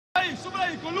So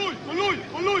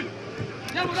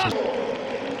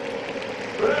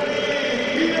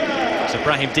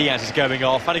Brahim Diaz is going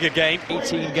off. Had a good game.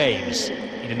 18 games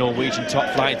in the Norwegian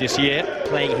top flight this year.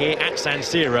 Playing here at San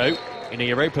Siro in a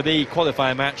Europa League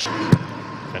qualifier match.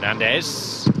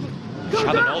 Fernandez.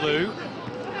 Çalhanoğlu.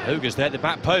 Hauge's there at the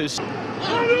back post.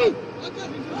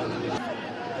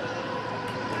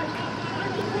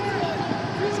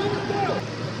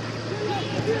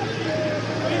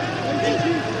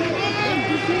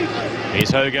 Here's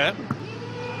Hauge.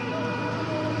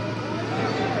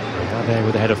 Now there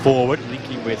with the header forward,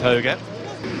 linking with Hauge.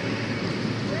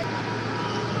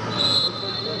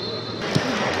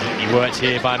 He worked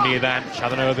here by Milan.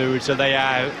 Çalhanoğlu to lay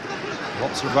out.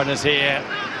 Lots of runners here.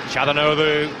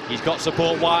 Çalhanoğlu, he's got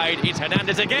support wide. It's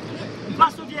Hernandez again.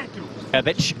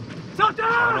 Hauge.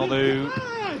 Çalhanoğlu.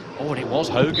 Oh, and it was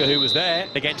Hauge who was there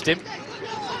against him.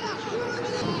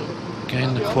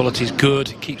 Again, the quality's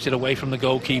good. Keeps it away from the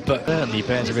goalkeeper. And he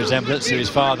bears a resemblance to his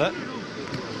father.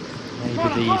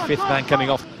 Maybe the fifth man coming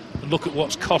off. Look at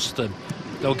what's cost them.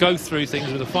 They'll go through things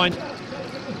with a fine.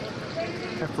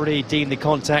 Referee deemed the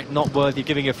contact not worthy of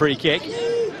giving a free kick.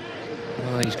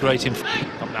 Well, he's great in.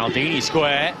 Maldini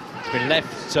square. It's been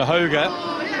left to Hauge.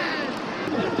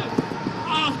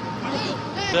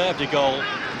 Served a goal.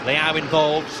 Leao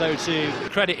involved, so too.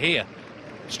 Credit here.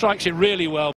 Strikes it really well.